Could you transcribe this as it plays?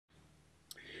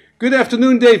Good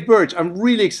afternoon, Dave Birch. I'm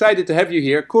really excited to have you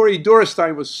here. Corey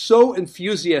Dorestein was so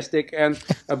enthusiastic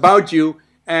about you,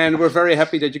 and we're very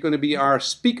happy that you're going to be our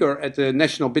speaker at the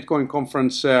National Bitcoin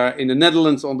Conference in the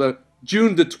Netherlands on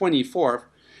June the 24th.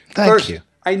 Thank you.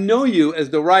 I know you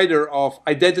as the writer of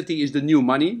Identity is the New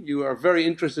Money. You are very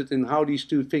interested in how these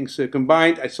two things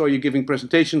combined. I saw you giving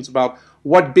presentations about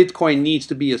what Bitcoin needs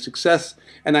to be a success,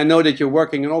 and I know that you're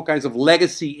working in all kinds of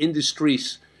legacy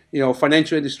industries,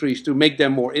 financial industries, to make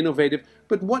them more innovative.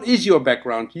 But what is your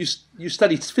background? You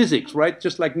studied physics, right?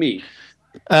 Just like me.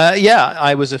 Yeah,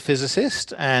 I was a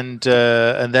physicist, and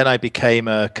then I became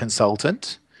a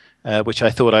consultant, which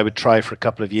I thought I would try for a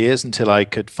couple of years until I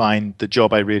could find the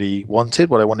job I really wanted,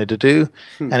 what I wanted to do.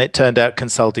 And it turned out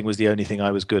consulting was the only thing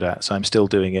I was good at. So I'm still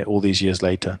doing it all these years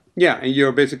later. Yeah, and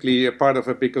you're basically a part of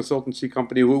a big consultancy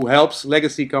company who helps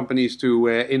legacy companies to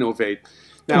innovate.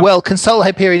 Now, well, Consult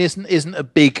Hyperion isn't a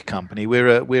big company.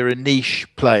 We're a niche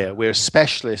player. We're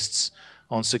specialists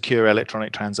on secure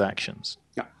electronic transactions.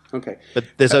 Yeah. Okay. But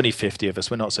there's only 50 of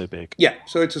us. We're not so big. Yeah.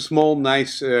 So it's a small,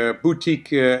 nice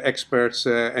boutique experts,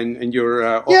 and you're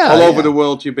all over the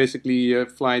world. You basically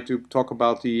fly to talk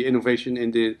about the innovation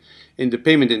in the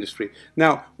payment industry.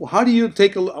 Now, what do you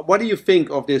think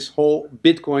of this whole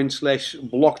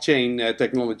Bitcoin/blockchain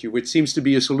technology, which seems to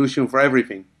be a solution for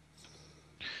everything?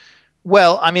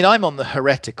 Well, I mean, I'm on the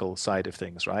heretical side of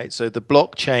things, right? So the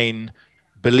blockchain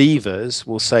believers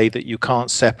will say that you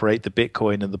can't separate the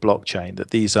Bitcoin and the blockchain,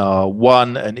 that these are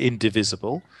one and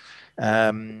indivisible.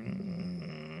 I'm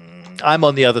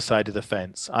on the other side of the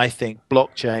fence. I think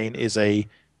blockchain is a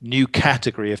new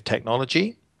category of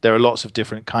technology. There are lots of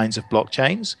different kinds of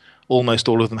blockchains. Almost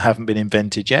all of them haven't been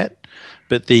invented yet.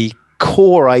 But the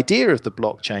core idea of the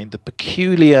blockchain, the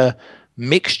peculiar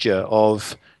mixture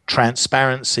of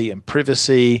transparency and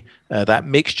privacy, that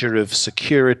mixture of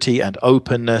security and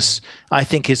openness, I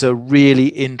think is a really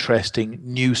interesting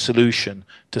new solution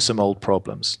to some old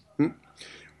problems.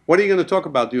 What are you going to talk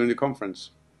about during the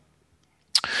conference?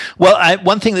 Well,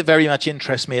 one thing that very much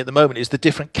interests me at the moment is the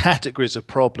different categories of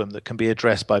problem that can be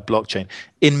addressed by blockchain.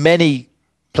 In many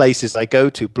places I go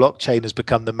to, blockchain has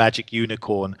become the magic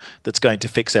unicorn that's going to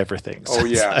fix everything. Oh,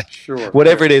 yeah, sure.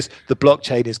 Whatever it is, the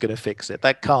blockchain is going to fix it.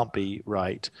 That can't be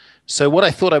right. So what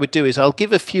I thought I would do is I'll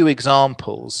give a few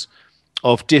examples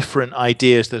of different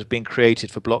ideas that have been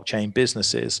created for blockchain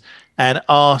businesses and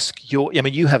ask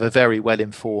you have a very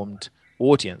well-informed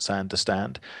audience, I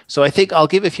understand. So I think I'll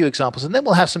give a few examples and then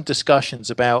we'll have some discussions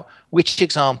about which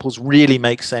examples really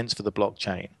make sense for the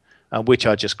blockchain and which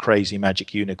are just crazy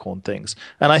magic unicorn things.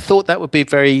 And I thought that would be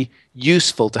very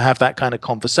useful to have that kind of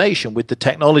conversation with the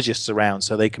technologists around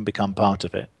so they can become part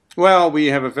of it. Well, we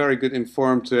have a very good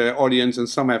informed audience, and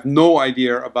some have no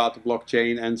idea about the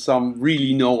blockchain, and some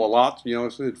really know a lot.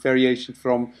 So it's variation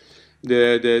from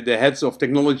the heads of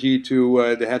technology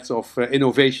to the heads of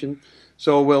innovation.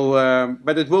 So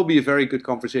but it will be a very good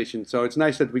conversation. So it's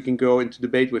nice that we can go into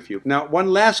debate with you. Now,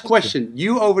 one last question.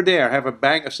 You over there have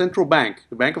a central bank,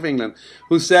 the Bank of England,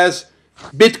 who says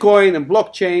Bitcoin and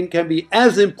blockchain can be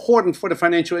as important for the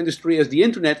financial industry as the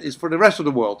internet is for the rest of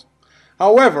the world.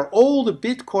 However, all the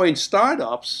Bitcoin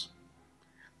startups,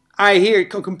 I hear,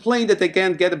 complain that they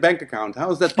can't get a bank account. How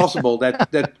is that possible?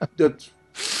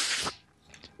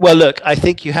 Well, look, I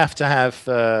think you have to have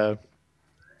a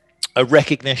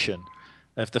recognition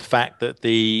of the fact that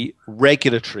the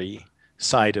regulatory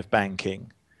side of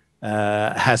banking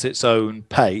has its own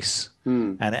pace,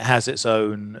 and it has its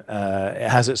own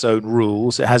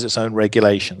rules, it has its own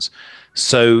regulations.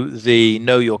 So the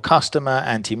know your customer,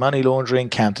 anti-money laundering,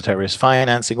 counter-terrorist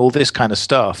financing, all this kind of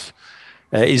stuff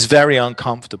is very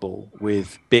uncomfortable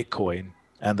with Bitcoin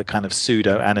and the kind of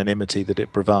pseudo-anonymity that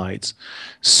it provides.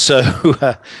 So,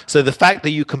 so the fact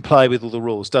that you comply with all the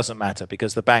rules doesn't matter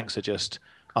because the banks are just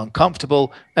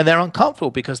uncomfortable, and they're uncomfortable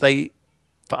because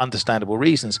for understandable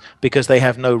reasons, because they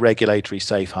have no regulatory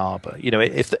safe harbor.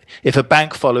 If a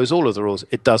bank follows all of the rules,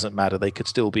 it doesn't matter. They could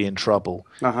still be in trouble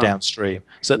downstream.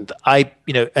 So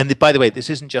and by the way, this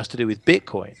isn't just to do with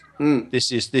Bitcoin.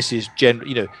 This is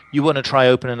general. You want to try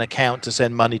open an account to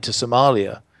send money to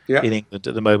Somalia in England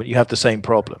at the moment, you have the same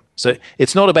problem. So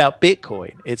it's not about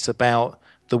Bitcoin. It's about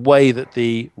the way that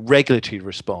the regulatory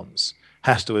response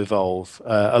has to evolve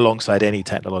alongside any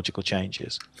technological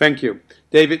changes. Thank you.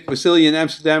 David, we'll see you in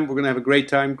Amsterdam. We're going to have a great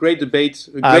time, great debate,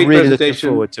 a great I'm really presentation.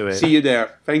 looking forward to it. See you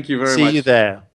there. Thank you very much. See you there.